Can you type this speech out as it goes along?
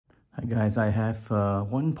Hi guys, I have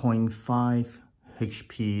 1.5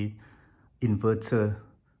 HP Inverter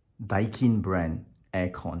Daikin brand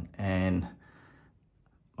aircon, and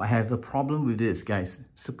I have a problem with this, guys.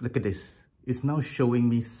 So look at this. It's now showing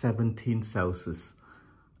me 17 Celsius.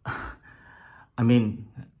 I mean,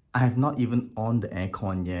 I have not even on the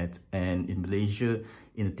aircon yet, and in Malaysia,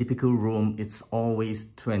 in a typical room, it's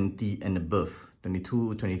always 20 and above,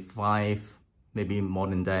 22, 25, maybe more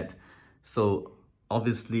than that. So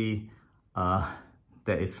obviously,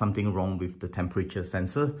 there is something wrong with the temperature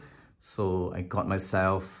sensor. So I got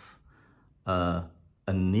myself a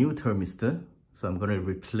new thermistor. So I'm going to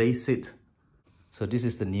replace it. So this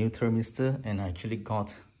is the new thermistor, and I actually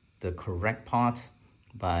got the correct part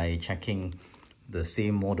by checking the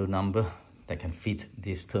same model number that can fit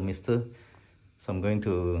this thermistor. So I'm going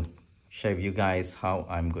to share with you guys how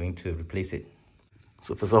I'm going to replace it.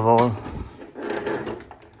 So first of all,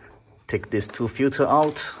 take this two filter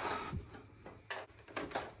out.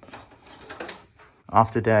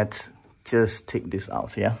 After that, just take this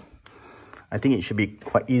out, yeah? I think it should be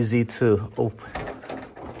quite easy to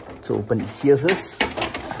open it here first.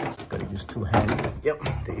 Gotta use two hands. Yep,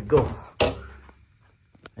 there you go.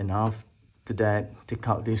 And after that, take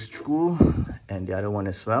out this screw and the other one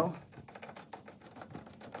as well.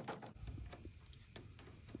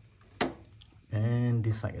 And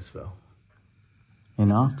this side as well.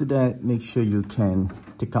 And after that, make sure you can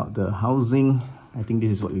take out the housing. I think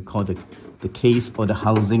this is what we call the case or the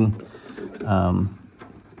housing.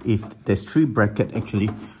 If there's three brackets actually,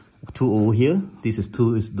 two over here, this is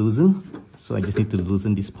two is loosened. So I just need to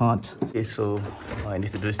loosen this part. Okay, so all I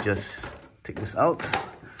need to do is just take this out.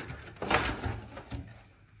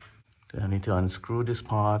 Then I need to unscrew this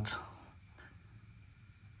part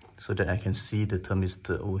so that I can see the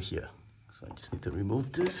thermistor over here. So I just need to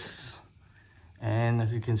remove this. And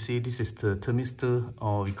as you can see, this is the thermistor,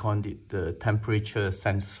 or we call it the temperature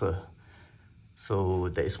sensor. So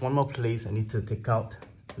there is one more place I need to take out,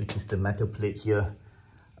 which is the metal plate here.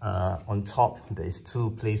 On top, there is two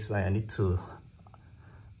places where I need to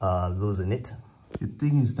loosen it. The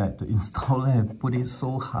thing is that the installer has put it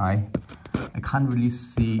so high, I can't really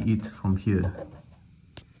see it from here.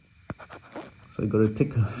 So I gotta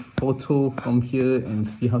take a photo from here and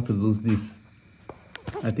see how to lose this.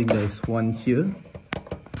 I think there's one here.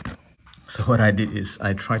 So what I did is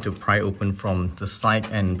I tried to pry open from the side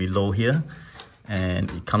and below here,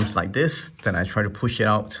 and it comes like this. Then I try to push it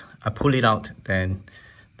out. I pull it out, then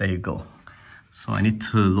there you go. So I need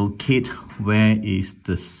to locate where is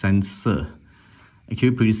the sensor.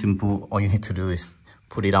 Actually pretty simple. All you need to do is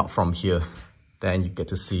put it out from here. Then you get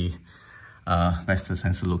to see where's the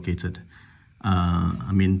sensor located.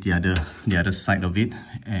 I mean the other side of it,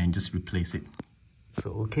 and just replace it.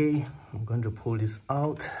 So okay, I'm going to pull this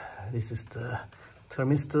out. This is the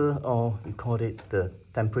thermistor, or we call it the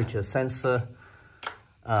temperature sensor.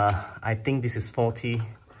 I think this is faulty.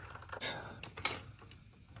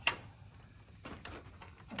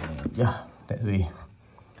 Yeah, that way.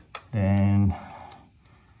 Then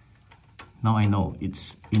now I know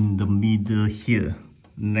it's in the middle here,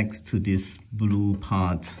 next to this blue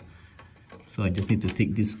part. So I just need to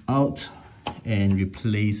take this out and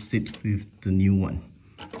replace it with the new one.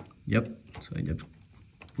 Yep, so I just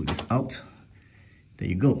put this out. There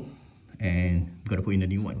you go. And I'm gonna put in a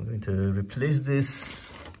new one. I'm going to replace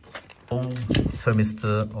this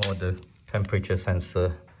thermistor or the temperature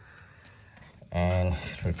sensor and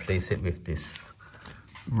replace it with this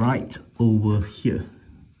right over here.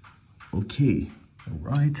 Okay, all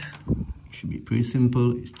right. Should be pretty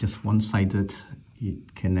simple. It's just one-sided.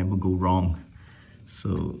 It can never go wrong.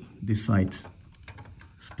 So this side,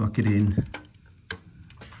 just plug it in.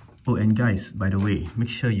 Oh, and guys, by the way, make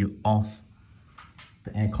sure you off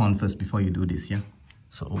the aircon first before you do this, yeah?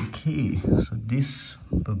 So okay, so this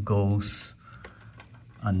goes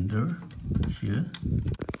under here.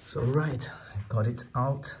 So right, I got it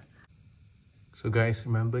out. So guys,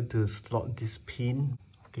 remember to slot this pin.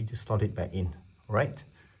 Okay, just slot it back in, right?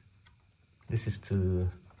 This is to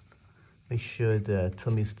make sure the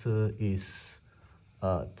thermistor is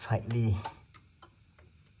tightly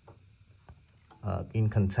in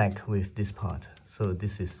contact with this part. So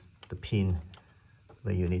this is the pin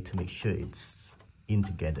where you need to make sure it's in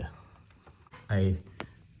together. I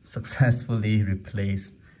successfully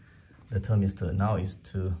replaced the thermistor. Now is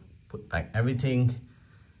to put back everything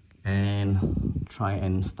and try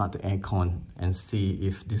and start the aircon and see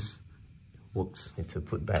if this works. Need to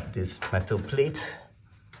put back this metal plate.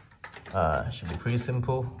 Should be pretty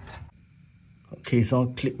simple. Okay, so I'll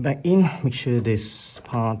clip back in. Make sure this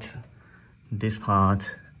part,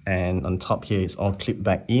 and on top here is all clipped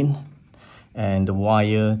back in. And the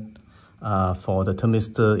wire for the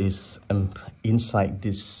thermistor is inside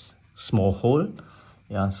this small hole,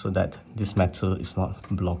 yeah, so that this metal is not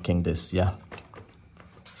blocking this, yeah.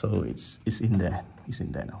 So it's in there,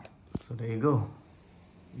 now. So there you go,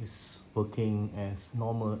 it's working as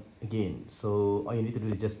normal again. So all you need to do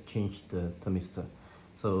is just change the thermistor.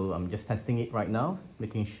 So I'm just testing it right now,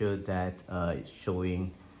 making sure that it's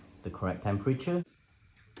showing the correct temperature.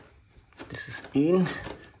 This is in.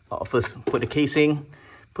 I'll first put the casing,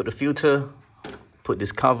 put the filter, put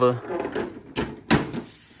this cover,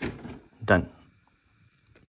 done.